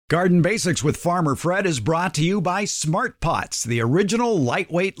Garden Basics with Farmer Fred is brought to you by Smart Pots, the original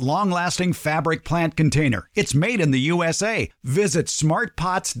lightweight, long-lasting fabric plant container. It's made in the USA. Visit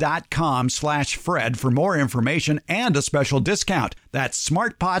smartpots.com/Fred for more information and a special discount. That's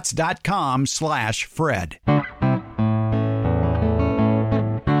smartpots.com/Fred.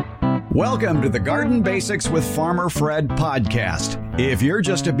 Welcome to the Garden Basics with Farmer Fred podcast. If you're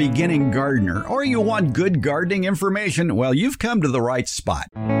just a beginning gardener or you want good gardening information, well, you've come to the right spot.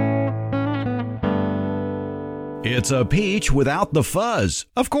 It's a peach without the fuzz.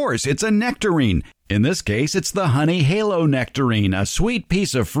 Of course, it's a nectarine. In this case, it's the Honey Halo nectarine, a sweet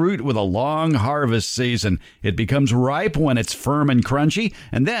piece of fruit with a long harvest season. It becomes ripe when it's firm and crunchy,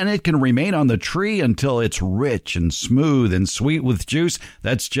 and then it can remain on the tree until it's rich and smooth and sweet with juice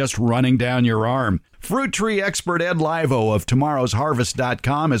that's just running down your arm. Fruit tree expert Ed Livo of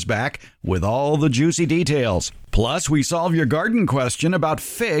tomorrowsharvest.com is back with all the juicy details. Plus, we solve your garden question about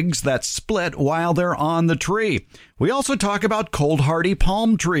figs that split while they're on the tree. We also talk about cold-hardy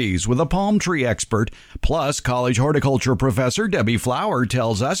palm trees with a palm tree expert. Plus, college horticulture professor Debbie Flower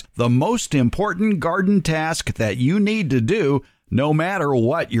tells us the most important garden task that you need to do no matter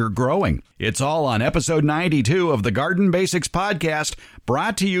what you're growing. It's all on episode 92 of the Garden Basics podcast,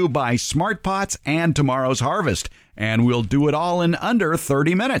 brought to you by Smart Pots and Tomorrow's Harvest. And we'll do it all in under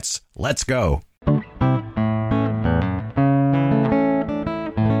 30 minutes. Let's go.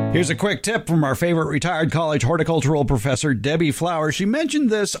 Here's a quick tip from our favorite retired college horticultural professor, Debbie Flower. She mentioned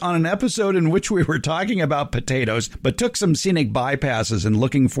this on an episode in which we were talking about potatoes, but took some scenic bypasses in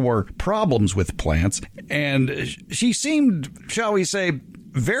looking for problems with plants. And she seemed, shall we say,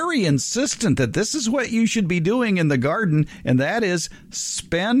 very insistent that this is what you should be doing in the garden, and that is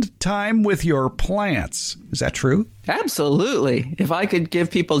spend time with your plants. Is that true? Absolutely. If I could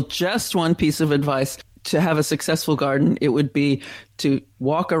give people just one piece of advice to have a successful garden, it would be to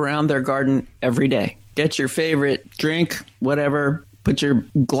walk around their garden every day. Get your favorite drink, whatever, put your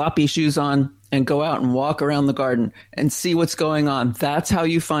gloppy shoes on, and go out and walk around the garden and see what's going on. That's how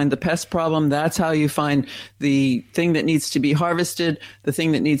you find the pest problem. That's how you find the thing that needs to be harvested, the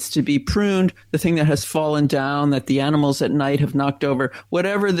thing that needs to be pruned, the thing that has fallen down, that the animals at night have knocked over.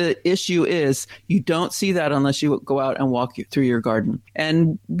 Whatever the issue is, you don't see that unless you go out and walk through your garden.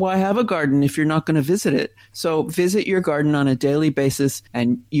 And why have a garden if you're not going to visit it? So visit your garden on a daily basis,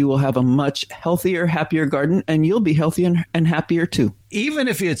 and you will have a much healthier, happier garden, and you'll be healthier and happier too. Even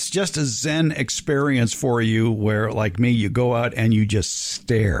if it's just a Zen experience for you where, like me, you go out and you just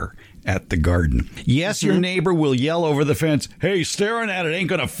stare at the garden. Yes, your neighbor will yell over the fence, "Hey, staring at it ain't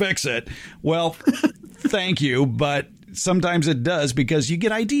going to fix it." Well, thank you, but sometimes it does because you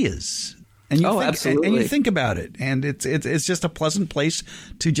get ideas. And you think, absolutely. And you think about it, and it's just a pleasant place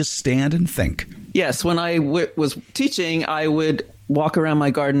to just stand and think. Yes, when I was teaching, I would walk around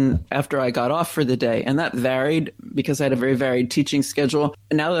my garden after I got off for the day. And that varied because I had a very varied teaching schedule.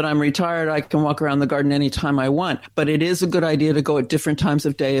 And now that I'm retired, I can walk around the garden anytime I want. But it is a good idea to go at different times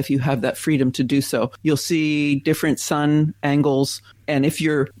of day if you have that freedom to do so. You'll see different sun angles. And if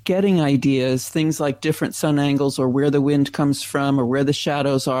you're getting ideas, things like different sun angles or where the wind comes from or where the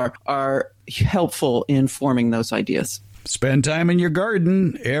shadows are helpful in forming those ideas. Spend time in your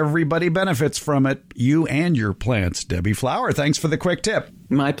garden. Everybody benefits from it. You and your plants. Debbie Flower, thanks for the quick tip.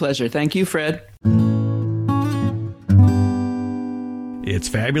 My pleasure. Thank you, Fred. It's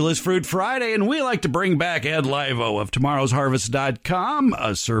Fabulous Fruit Friday, and we like to bring back Ed Livo of tomorrowsharvest.com,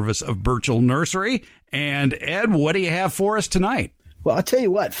 a service of Burchell Nursery. And Ed, what do you have for us tonight? Well, I'll tell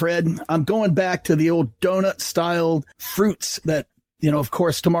you what, Fred, I'm going back to the old donut-styled fruits that, of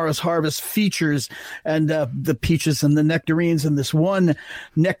course, Tomorrow's Harvest features, and the peaches and the nectarines. And this one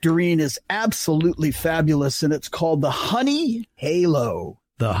nectarine is absolutely fabulous, and it's called the Honey Halo.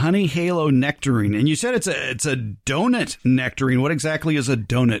 The Honey Halo nectarine. And you said it's a donut nectarine. What exactly is a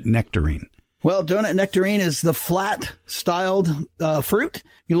donut nectarine? Well, donut nectarine is the flat-styled fruit.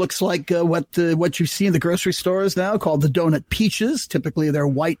 It looks like what you see in the grocery stores now, called the donut peaches. Typically, they're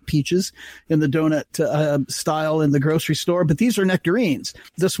white peaches in the donut style in the grocery store, but these are nectarines.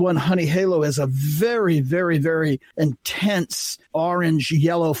 This one, Honey Halo, is a very, very, very intense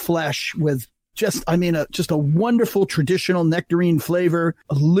orange-yellow flesh with just a wonderful traditional nectarine flavor,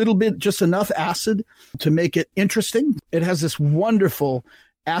 a little bit, just enough acid to make it interesting. It has this wonderful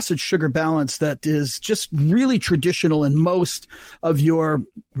acid-sugar balance that is just really traditional in most of your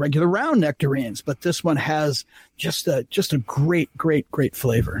regular round nectarines, but this one has just a great, great, great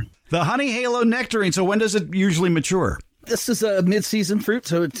flavor. The Honey Halo nectarine. So when does it usually mature? This is a mid-season fruit,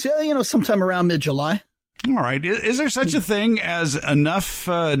 so it's sometime around mid-July. All right. Is there such a thing as enough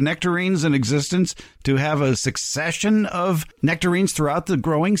nectarines in existence to have a succession of nectarines throughout the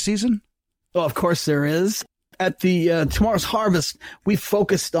growing season? Well, of course there is. At the Tomorrow's Harvest, we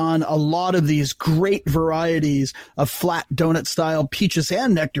focused on a lot of these great varieties of flat donut-style peaches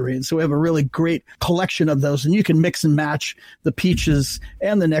and nectarines. So we have a really great collection of those, and you can mix and match the peaches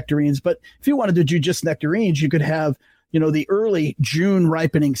and the nectarines. But if you wanted to do just nectarines, you could have the early June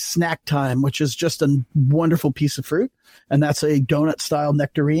ripening snack time, which is just a wonderful piece of fruit. And that's a donut-style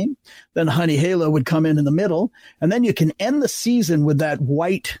nectarine. Then Honey Halo would come in the middle. And then you can end the season with that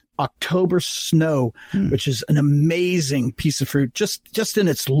white October Snow, which is an amazing piece of fruit. Just in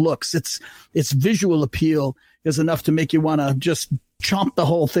its looks, its visual appeal is enough to make you want to just chomp the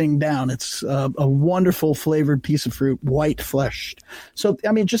whole thing down. It's a wonderful flavored piece of fruit, white fleshed. So,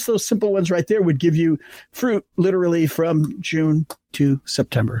 I mean, just those simple ones right there would give you fruit literally from June to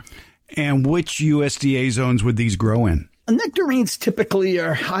September. And which USDA zones would these grow in? Nectarines typically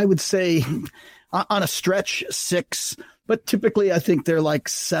are, I would say, on a stretch, 6, but typically I think they're like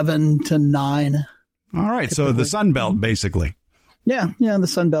 7 to 9. All right. Typically. So the Sun Belt, basically. Yeah, the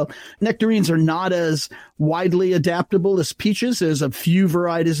Sun Belt. Nectarines are not as widely adaptable as peaches. There's a few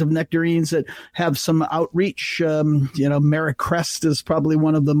varieties of nectarines that have some outreach. Maricrest is probably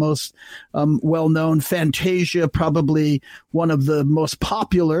one of the most well-known. Fantasia, probably one of the most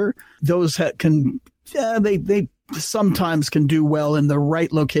popular. Those that can, they sometimes can do well in the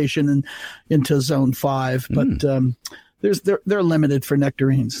right location and into Zone 5, but they're limited for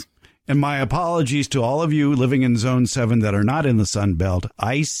nectarines. And my apologies to all of you living in Zone 7 that are not in the Sun Belt.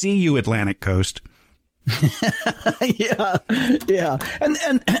 I see you, Atlantic Coast. Yeah. And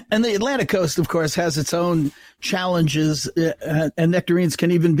the Atlantic Coast, of course, has its own challenges, and nectarines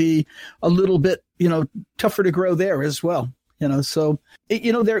can even be a little bit, tougher to grow there as well. So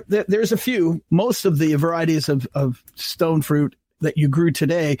there's a few. Most of the varieties of stone fruit that you grew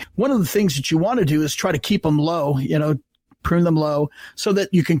today, one of the things that you want to do is try to keep them low, prune them low so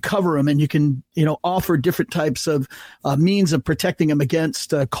that you can cover them and you can, offer different types of means of protecting them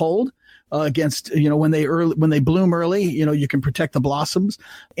against cold, against, when they bloom early, you can protect the blossoms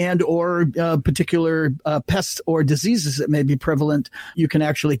and or particular pests or diseases that may be prevalent. You can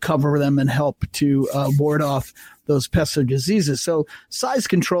actually cover them and help to ward off those pests or diseases. So size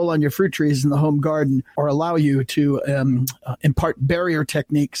control on your fruit trees in the home garden or allow you to impart barrier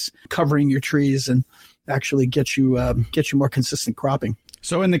techniques covering your trees and actually get you more consistent cropping.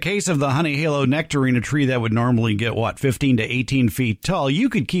 So in the case of the Honey Halo nectarine, a tree that would normally get, 15 to 18 feet tall, you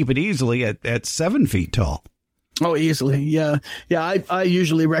could keep it easily at 7 feet tall. Oh, easily. Yeah. I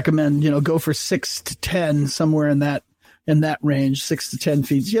usually recommend, go for 6 to 10, somewhere in that range, 6 to 10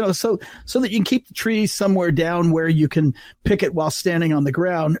 feet, so that you can keep the tree somewhere down where you can pick it while standing on the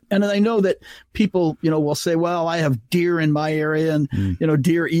ground. And I know that people, will say, well, I have deer in my area and,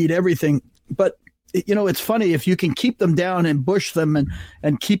 deer eat everything. But it's funny, if you can keep them down and bush them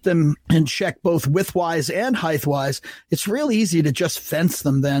and keep them in check both width-wise and height-wise, it's real easy to just fence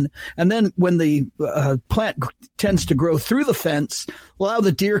them then. And then when the plant tends to grow through the fence, allow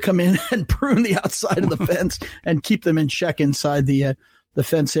the deer come in and prune the outside of the fence and keep them in check inside the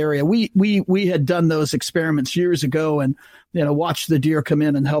fence area. We had done those experiments years ago and, watched the deer come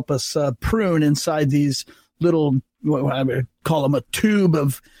in and help us prune inside these little, I would call them a tube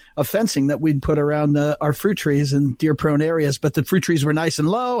of fencing that we'd put around our fruit trees in deer-prone areas. But the fruit trees were nice and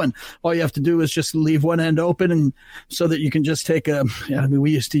low, and all you have to do is just leave one end open, and so that you can just take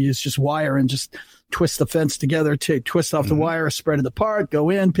we used to use just wire and just twist the fence together, twist off the wire, spread it apart, go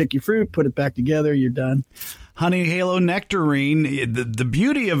in, pick your fruit, put it back together, you're done. Honey Halo nectarine, the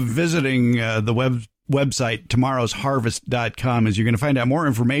beauty of visiting the website tomorrowsharvest.com is you're going to find out more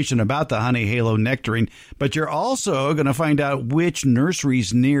information about the Honey Halo nectarine, but you're also going to find out which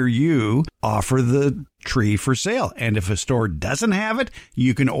nurseries near you offer the tree for sale. And if a store doesn't have it,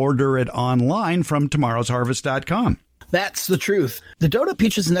 you can order it online from tomorrowsharvest.com. That's the truth. The donut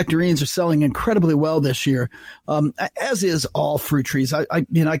peaches and nectarines are selling incredibly well this year, as is all fruit trees.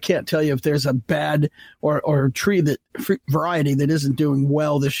 I can't tell you if there's a bad or tree fruit variety that isn't doing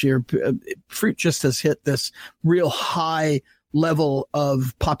well this year. Fruit just has hit this real high level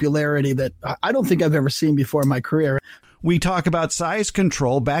of popularity that I don't think I've ever seen before in my career. We talk about size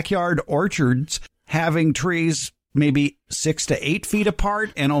control, backyard orchards having trees maybe 6 to 8 feet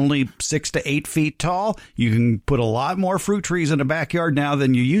apart and only 6 to 8 feet tall. You can put a lot more fruit trees in a backyard now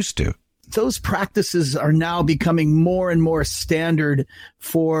than you used to. Those practices are now becoming more and more standard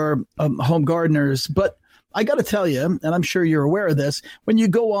for home gardeners. But I got to tell you, and I'm sure you're aware of this, when you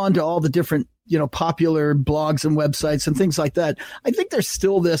go on to all the different, popular blogs and websites and things like that, I think there's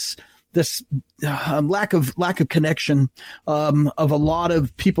still this this lack of connection of a lot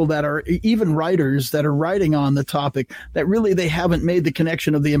of people that are even writers that are writing on the topic, that really they haven't made the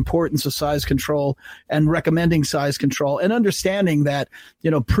connection of the importance of size control and recommending size control, and understanding that,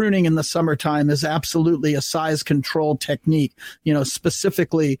 pruning in the summertime is absolutely a size control technique,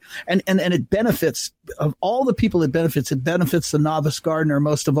 specifically, and it benefits, of all the people it benefits the novice gardener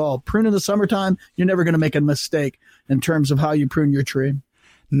most of all. Prune in the summertime, you're never going to make a mistake in terms of how you prune your tree.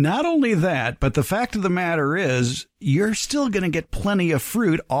 Not only that, but the fact of the matter is you're still going to get plenty of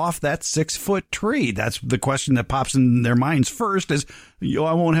fruit off that 6-foot tree. That's the question that pops in their minds first is,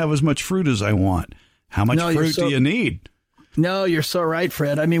 I won't have as much fruit as I want. How much fruit do you need? No, you're so right,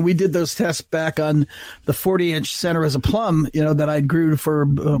 Fred. I mean, we did those tests back on the 40-inch Center as a plum, that I grew for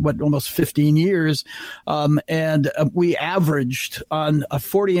almost 15 years. And we averaged on a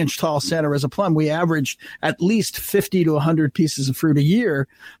 40-inch tall Center as a plum, we averaged at least 50 to 100 pieces of fruit a year.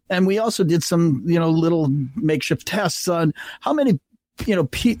 And we also did some, little makeshift tests on how many,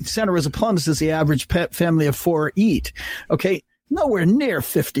 Center as a plums does the average pet family of 4 eat. Okay. Nowhere near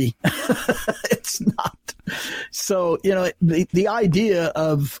 50. It's not. So, the idea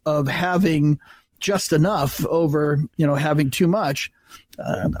of having just enough over, having too much,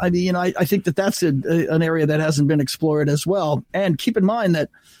 I think that's an area that hasn't been explored as well. And keep in mind that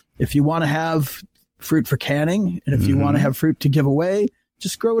if you want to have fruit for canning and if you want to have fruit to give away,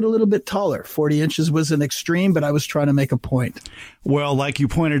 just grow it a little bit taller. 40 inches was an extreme, but I was trying to make a point. Well, like you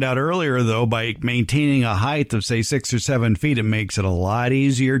pointed out earlier, though, by maintaining a height of, say, 6 or 7 feet, it makes it a lot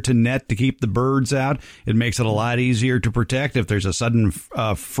easier to net to keep the birds out. It makes it a lot easier to protect if there's a sudden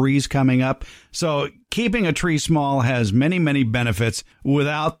freeze coming up. So keeping a tree small has many, many benefits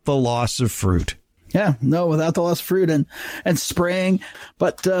without the loss of fruit. Yeah, no, without the loss of fruit and spraying.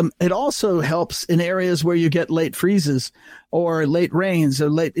 But it also helps in areas where you get late freezes or late rains or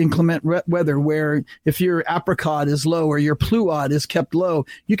late inclement weather, where if your apricot is low or your pluot is kept low,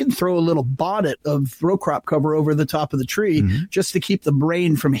 you can throw a little bonnet of row crop cover over the top of the tree just to keep the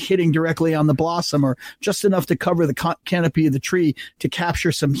rain from hitting directly on the blossom, or just enough to cover the canopy of the tree to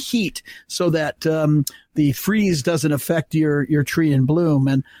capture some heat so that the freeze doesn't affect your tree in bloom.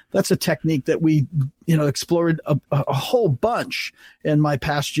 And that's a technique that we explored a whole bunch in my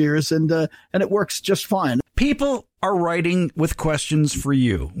past years, and it works just fine. People are writing with questions for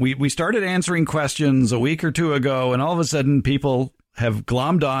you. We started answering questions a week or two ago, and all of a sudden people have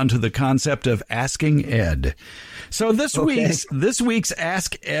glommed on to the concept of asking Ed. So this week's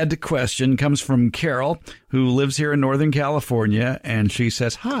Ask Ed question comes from Carol, who lives here in Northern California, and she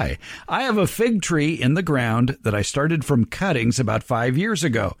says, "Hi, I have a fig tree in the ground that I started from cuttings about 5 years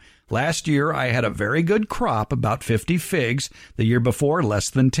ago. Last year, I had a very good crop, about 50 figs. The year before, less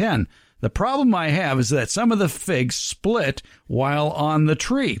than 10. The problem I have is that some of the figs split while on the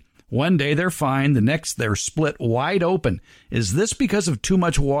tree. One day they're fine, the next they're split wide open. Is this because of too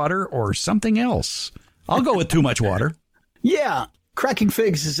much water or something else?" I'll go with too much water. Yeah. Cracking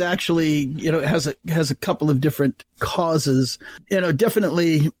figs is actually, has a couple of different causes.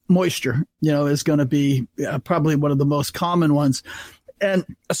 Definitely moisture, is going to be probably one of the most common ones. And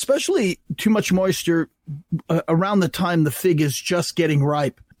especially too much moisture around the time the fig is just getting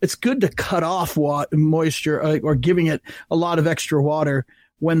ripe. It's good to cut off moisture or giving it a lot of extra water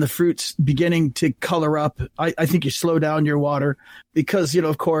when the fruit's beginning to color up. I think you slow down your water because,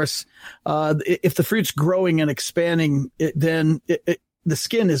 of course, if the fruit's growing and expanding, then the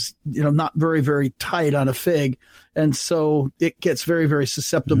skin is, not very, very tight on a fig. And so it gets very, very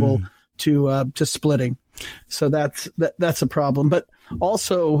susceptible to splitting. So that's a problem. But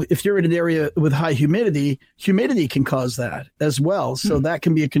also, if you're in an area with high humidity can cause that as well. So that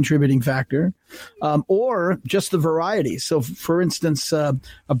can be a contributing factor, or just the variety. So, for instance, a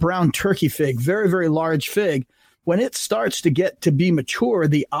brown turkey fig, very, very large fig, when it starts to get to be mature,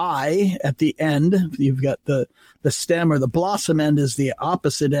 the eye at the end, you've got the stem or the blossom end is the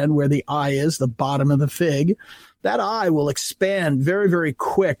opposite end where the eye is, the bottom of the fig. That eye will expand very, very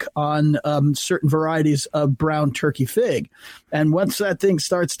quick on certain varieties of brown turkey fig. And once that thing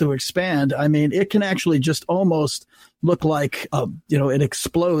starts to expand, it can actually just almost look like, it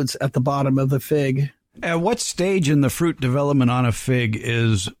explodes at the bottom of the fig. At what stage in the fruit development on a fig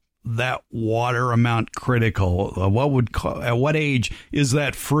is that water amount critical? At what age is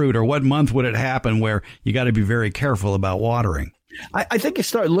that fruit, or what month would it happen where you got to be very careful about watering? I think you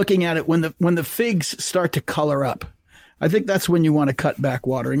start looking at it when the figs start to color up. I think that's when you want to cut back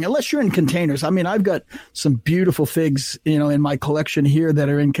watering, unless you're in containers. I mean, I've got some beautiful figs, in my collection here that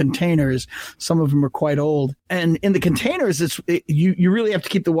are in containers. Some of them are quite old. And in the containers, you really have to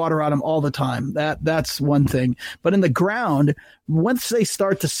keep the water on them all the time. That's one thing. But in the ground, once they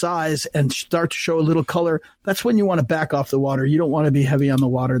start to size and start to show a little color, that's when you want to back off the water. You don't want to be heavy on the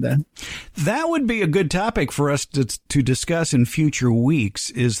water then. That would be a good topic for us to discuss in future weeks,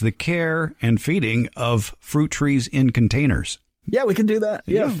 is the care and feeding of fruit trees in containers. Yeah, we can do that.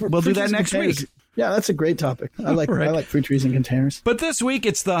 Yeah, we'll do that next week. Yeah, that's a great topic. I like fruit trees in containers. But this week,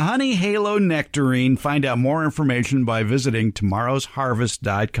 it's the Honey Halo Nectarine. Find out more information by visiting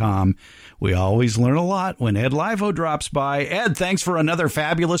tomorrowsharvest.com. We always learn a lot when Ed Livo drops by. Ed, thanks for another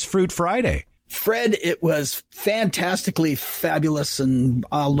fabulous Fruit Friday. Fred, it was fantastically fabulous, and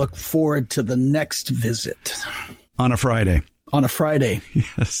I'll look forward to the next visit. On a Friday. On a Friday.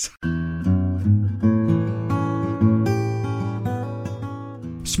 Yes.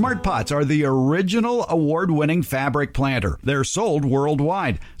 Smart Pots are the original award-winning fabric planter. They're sold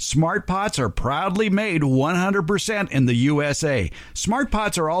worldwide. Smart Pots are proudly made 100% in the USA. Smart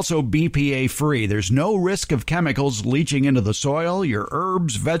Pots are also BPA-free. There's no risk of chemicals leaching into the soil, your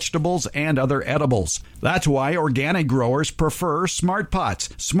herbs, vegetables, and other edibles. That's why organic growers prefer Smart Pots.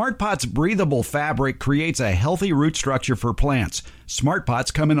 Smart Pots' breathable fabric creates a healthy root structure for plants. Smart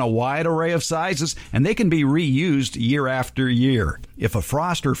Pots come in a wide array of sizes, and they can be reused year after year. If a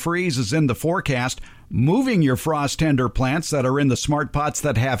frost or freeze is in the forecast, moving your frost-tender plants that are in the Smart Pots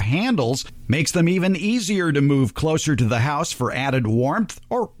that have handles makes them even easier to move closer to the house for added warmth,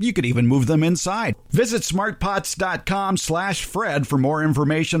 or you could even move them inside. Visit smartpots.com/Fred for more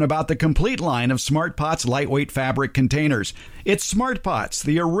information about the complete line of Smart Pots lightweight fabric containers. It's Smart Pots,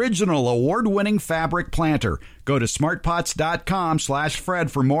 the original award-winning fabric planter. Go to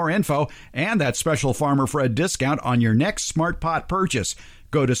smartpots.com/Fred for more info and that special Farmer Fred discount on your next Smart Pot purchase.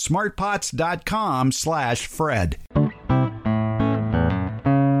 Go to smartpots.com/Fred.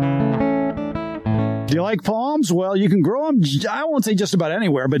 Do you like palms? Well, you can grow them, I won't say just about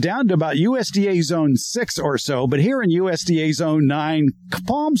anywhere, but down to about USDA Zone 6 or so. But here in USDA Zone 9,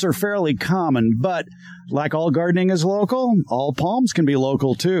 palms are fairly common. But like all gardening is local, all palms can be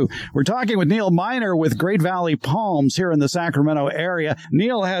local too. We're talking with Neil Miner with Great Valley Palms here in the Sacramento area.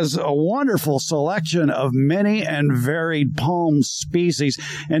 Neil has a wonderful selection of many and varied palm species.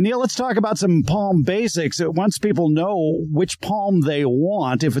 And Neil, let's talk about some palm basics. Once people know which palm they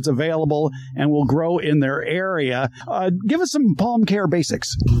want, if it's available and will grow in their area, give us some palm care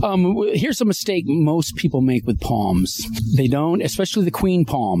basics. Here's a mistake most people make with palms. They don't, especially the queen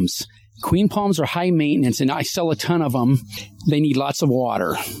palms. Queen palms are high maintenance, and I sell a ton of them. They need lots of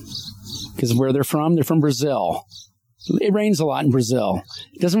water because where they're from Brazil. It rains a lot in Brazil.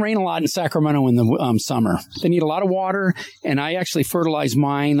 It doesn't rain a lot in Sacramento in the summer. They need a lot of water, and I actually fertilize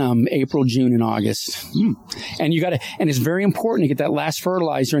mine April, June, and August. And and it's very important to get that last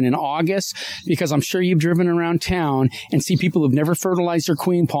fertilizer in August, because I'm sure you've driven around town and see people who've never fertilized their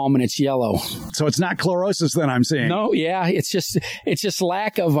queen palm and it's yellow. So it's not chlorosis then, I'm saying. No, yeah, it's just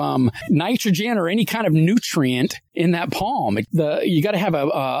lack of nitrogen or any kind of nutrient in that palm. You got to have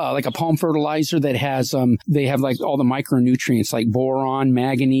a palm fertilizer that has they have like all the micronutrients like boron,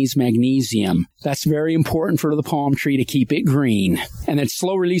 manganese, magnesium. That's very important for the palm tree to keep it green. And then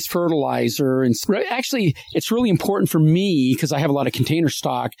slow release fertilizer. And actually, it's really important for me because I have a lot of container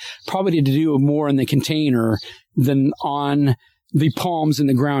stock, probably to do more in the container than on the palms in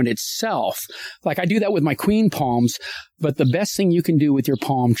the ground itself. Like I do that with my queen palms, but the best thing you can do with your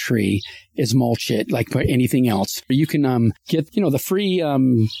palm tree is mulch it like anything else. You can get, the free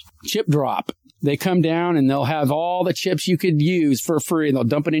chip drop. They come down and they'll have all the chips you could use for free. They'll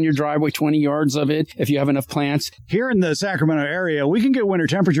dump it in your driveway, 20 yards of it, if you have enough plants. Here in the Sacramento area, we can get winter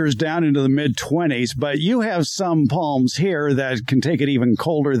temperatures down into the mid-20s, but you have some palms here that can take it even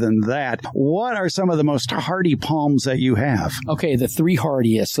colder than that. What are some of the most hardy palms that you have? Okay, the three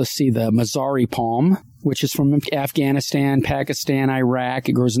hardiest. Let's see, the Mazari palm, which is from Afghanistan, Pakistan, Iraq.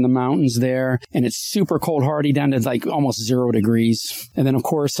 It grows in the mountains there, and it's super cold hardy down to like almost 0 degrees. And then, of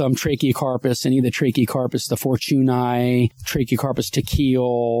course, Trachycarpus, any of the Trachycarpus, the Fortunei, Trachycarpus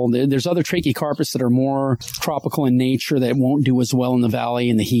tequil. There's other Trachycarpus that are more tropical in nature that won't do as well in the valley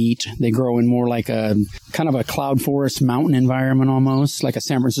in the heat. They grow in more like a kind of a cloud forest mountain environment almost, like a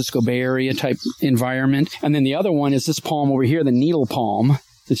San Francisco Bay Area type environment. And then the other one is this palm over here, the needle palm.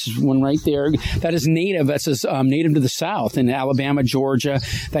 This is one right there. That is native. That's native to the South in Alabama, Georgia.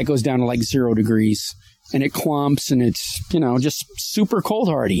 That goes down to like 0 degrees. And it clumps, and it's, just super cold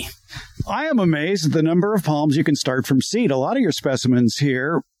hardy. I am amazed at the number of palms you can start from seed. A lot of your specimens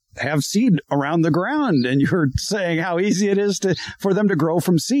here have seed around the ground, and you're saying how easy it is for them to grow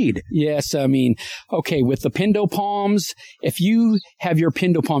from seed. Yes, I mean, okay, with the Pindo palms, if you have your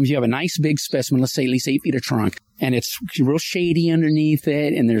Pindo palms, you have a nice big specimen, let's say at least 8 feet of trunk, and it's real shady underneath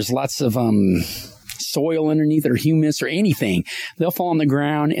it, and there's lots of soil underneath it or humus or anything, they'll fall on the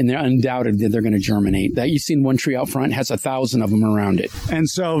ground, and they're undoubted that they're going to germinate. That you've seen one tree out front has 1,000 of them around it. And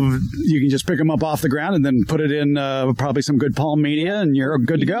so you can just pick them up off the ground and then put it in probably some good palm media, and you're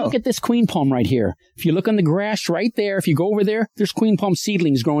good to go. Look at this queen palm right here. If you look on the grass right there, if you go over there, there's queen palm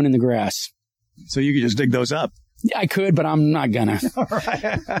seedlings growing in the grass. So you can just dig those up. I could, but I'm not gonna. All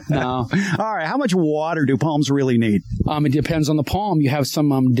right. No. All right. How much water do palms really need? It depends on the palm. You have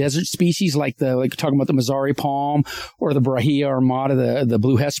some desert species like talking about the Mazzari palm or the Brahia armata, the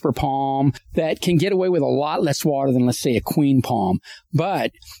blue Hesper palm, that can get away with a lot less water than, let's say, a queen palm.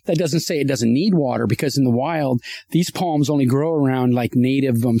 But that doesn't say it doesn't need water, because in the wild, these palms only grow around like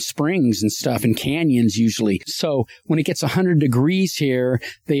native springs and stuff and canyons usually. So when it gets 100 degrees here,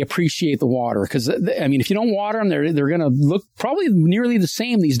 they appreciate the water, because I mean, if you don't water them, they're going to look probably nearly the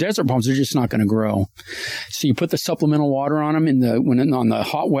same. These desert palms are just not going to grow. So you put the supplemental water on them on the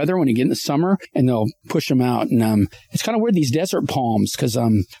hot weather when you get in the summer, and they'll push them out. And it's kind of weird, these desert palms, because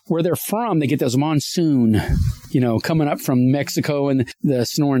where they're from, they get those monsoon, coming up from Mexico and the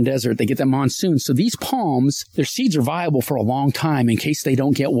Sonoran Desert. They get that monsoon. So these palms, their seeds are viable for a long time in case they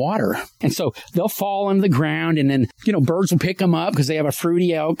don't get water. And so they'll fall into the ground, and then, birds will pick them up because they have a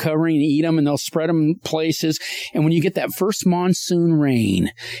fruity out covering and eat them, and they'll spread them places. And when you get that first monsoon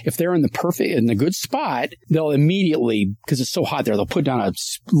rain, if they're in the good spot, they'll immediately, because it's so hot there, they'll put down a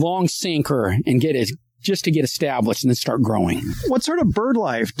long sinker and just to get established and then start growing. What sort of bird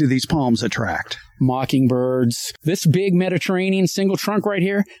life do these palms attract? Mockingbirds. This big Mediterranean single trunk right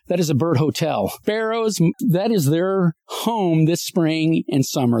here, that is a bird hotel. Sparrows, that is their home this spring and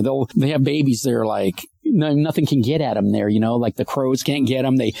summer. They have babies there, nothing can get at them there, like the crows can't get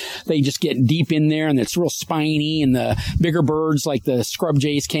them. They just get deep in there, and it's real spiny, and the bigger birds like the scrub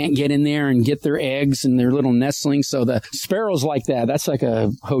jays can't get in there and get their eggs and their little nestlings. So the sparrows like that. That's like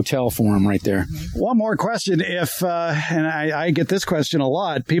a hotel for them right there. One more question. If, and I get this question a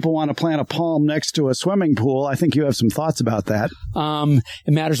lot, people want to plant a palm next to a swimming pool. I think you have some thoughts about that.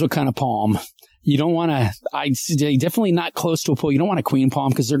 It matters what kind of palm. You don't want to, I'd say definitely not close to a pool. You don't want a queen palm,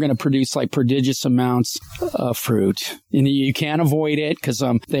 because they're going to produce prodigious amounts of fruit. And you can't avoid it because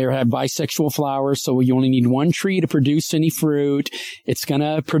they have bisexual flowers. So you only need one tree to produce any fruit. It's going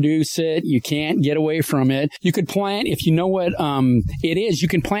to produce it. You can't get away from it. You could plant, if you know what it is, you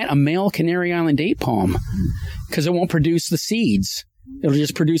can plant a male Canary Island date palm, because it won't produce the seeds. It'll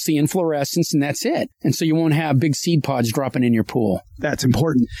just produce the inflorescence, and that's it. And so you won't have big seed pods dropping in your pool. That's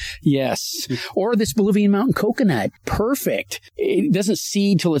important. Yes. Or this Bolivian mountain coconut. Perfect. It doesn't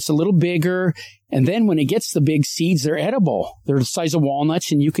seed till it's a little bigger. And then when it gets the big seeds, they're edible. They're the size of walnuts,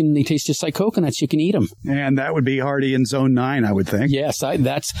 and they taste just like coconuts. You can eat them. And that would be hardy in zone 9, I would think. Yes.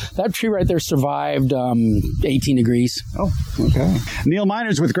 That tree right there survived 18 degrees. Oh, okay. Neil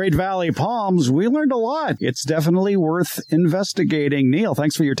Miners with Great Valley Palms. We learned a lot. It's definitely worth investigating. Neil,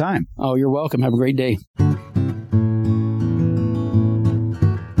 thanks for your time. Oh, you're welcome. Have a great day.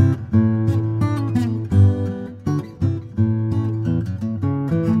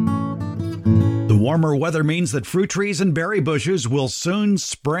 Warmer weather means that fruit trees and berry bushes will soon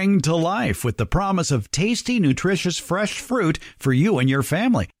spring to life with the promise of tasty, nutritious, fresh fruit for you and your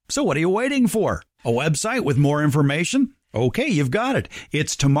family. So what are you waiting for? A website with more information? Okay, you've got it.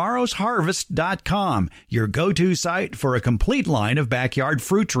 It's tomorrowsharvest.com, your go-to site for a complete line of backyard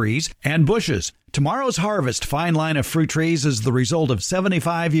fruit trees and bushes. Tomorrow's Harvest fine line of fruit trees is the result of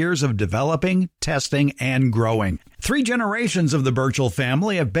 75 years of developing, testing, and growing. 3 generations of the Burchell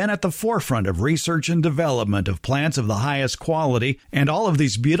family have been at the forefront of research and development of plants of the highest quality, and all of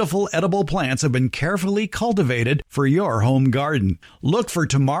these beautiful edible plants have been carefully cultivated for your home garden. Look for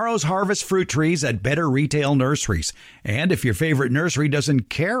Tomorrow's Harvest fruit trees at better retail nurseries. And if your favorite nursery doesn't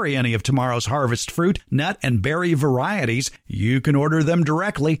carry any of Tomorrow's Harvest fruit, nut, and berry varieties, you can order them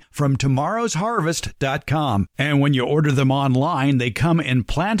directly from tomorrowsharvest.com. And when you order them online, they come in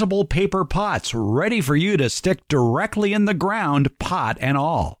plantable paper pots ready for you to stick directly in the ground, pot and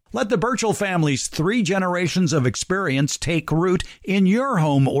all. Let the Burchell family's 3 generations of experience take root in your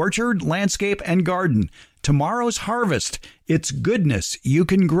home orchard, landscape, and garden. Tomorrow's Harvest. It's goodness you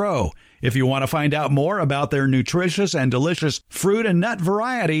can grow. If you want to find out more about their nutritious and delicious fruit and nut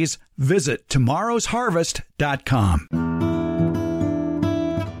varieties, visit tomorrowsharvest.com.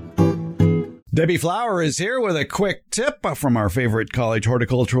 Debbie Flower is here with a quick tip from our favorite college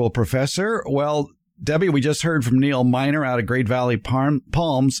horticultural professor. Well, Debbie, we just heard from Neil Miner out of Great Valley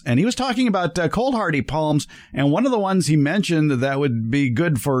Palms, and he was talking about cold hardy palms. And one of the ones he mentioned that would be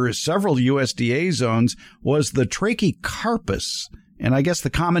good for several USDA zones was the Trachycarpus. And I guess the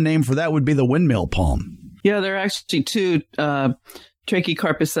common name for that would be the windmill palm. Yeah, there are actually two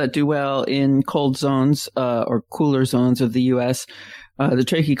Trachycarpus that do well in cold zones or cooler zones of the U.S. The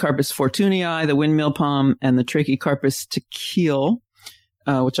Trachycarpus fortunei, the windmill palm, and the Trachycarpus tequil,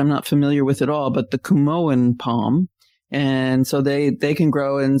 which I'm not familiar with at all, but the Kumoan palm. And so they can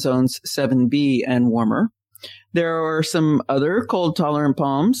grow in zones 7B and warmer. There are some other cold-tolerant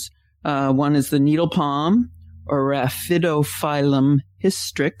palms. One is the needle palm, or Rhapidophyllum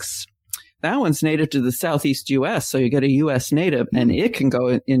hystrix. That one's native to the southeast U.S., so you get a U.S. native, and it can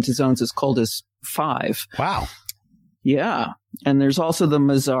go into zones as cold as 5. Wow. Yeah. And there's also the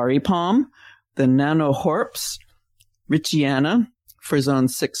Mazzari palm, the Nanohorps richiana for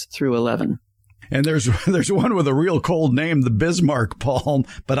zones 6 through 11. And there's one with a real cold name, the Bismarck palm,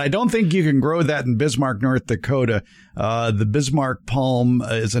 but I don't think you can grow that in Bismarck, North Dakota. The Bismarck palm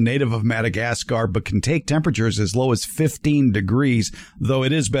is a native of Madagascar, but can take temperatures as low as 15 degrees, though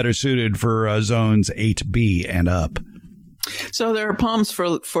it is better suited for zones 8B and up. So there are palms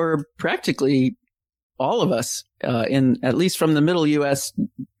for practically all of us, in at least from the middle U.S.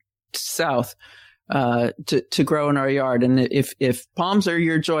 south. To grow in our yard. And if palms are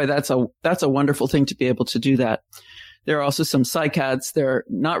your joy, that's a wonderful thing to be able to do that. There are also some cycads. They're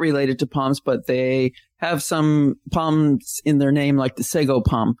not related to palms, but they have some palms in their name, like the sago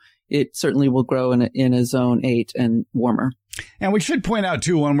palm. It certainly will grow in a zone 8 and warmer. And we should point out,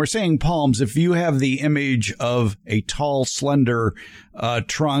 too, when we're saying palms, if you have the image of a tall, slender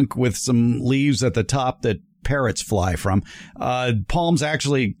trunk with some leaves at the top that parrots fly from. Palms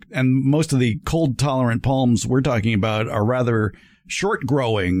actually, and most of the cold tolerant palms we're talking about are rather short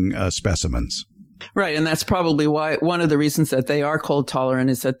growing specimens. Right. And that's probably why one of the reasons that they are cold tolerant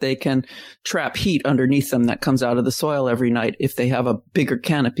is that they can trap heat underneath them that comes out of the soil every night if they have a bigger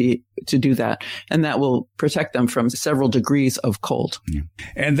canopy to do that. And that will protect them from several degrees of cold. Yeah.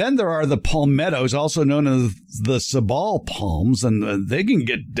 And then there are the palmettos, also known as the Sabal palms, and they can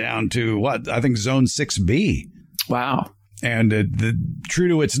get down to I think zone 6B. Wow. And true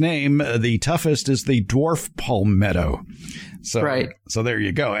to its name, the toughest is the dwarf palmetto. So, right. So there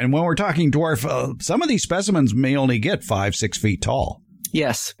you go. And when we're talking dwarf, some of these specimens may only get 5-6 feet tall.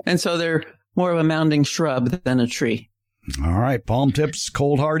 Yes. And so they're more of a mounding shrub than a tree. All right. Palm tips,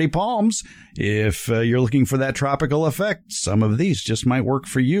 cold hardy palms. If you're looking for that tropical effect, some of these just might work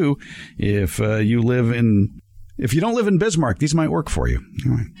for you. If you don't live in Bismarck, these might work for you.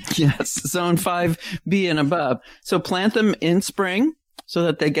 Anyway. Yes. Zone 5B and above. So plant them in spring, so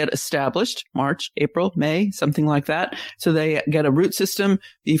that they get established, March, April, May, something like that. So they get a root system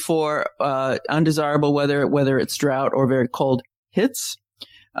before undesirable weather, whether it's drought or very cold, hits.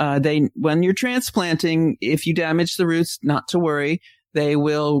 When you're transplanting, if you damage the roots, not to worry. They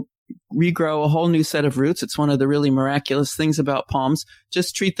will regrow a whole new set of roots. It's one of the really miraculous things about palms.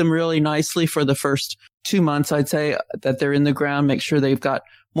 Just treat them really nicely for the first 2 months, I'd say, that they're in the ground. Make sure they've got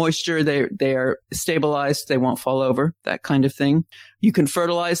moisture, they are stabilized, they won't fall over, that kind of thing. You can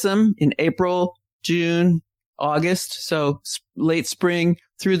fertilize them in April, June, August, so late spring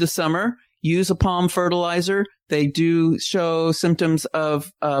through the summer. Use a palm fertilizer. They do show symptoms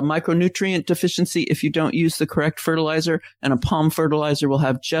of micronutrient deficiency if you don't use the correct fertilizer, and a palm fertilizer will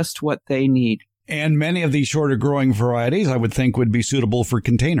have just what they need. And many of these shorter growing varieties, I would think, would be suitable for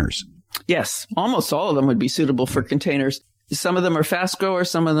containers. Yes, almost all of them would be suitable for containers. Some of them are fast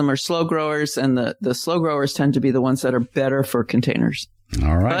growers, some of them are slow growers, and the slow growers tend to be the ones that are better for containers.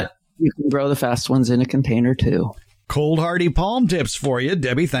 All right. But you can grow the fast ones in a container too. Cold hardy palm tips for you.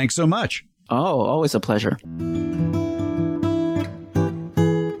 Debbie, thanks so much. Oh, always a pleasure.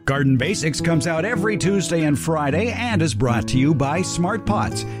 Garden Basics comes out every Tuesday and Friday and is brought to you by Smart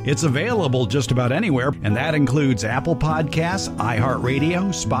Pots. It's available just about anywhere, and that includes Apple Podcasts, iHeartRadio,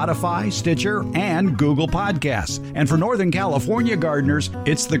 Spotify, Stitcher, and Google Podcasts. And for Northern California gardeners,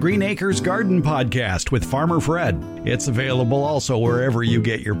 it's the Green Acres Garden Podcast with Farmer Fred. It's available also wherever you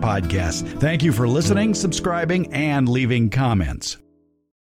get your podcasts. Thank you for listening, subscribing, and leaving comments.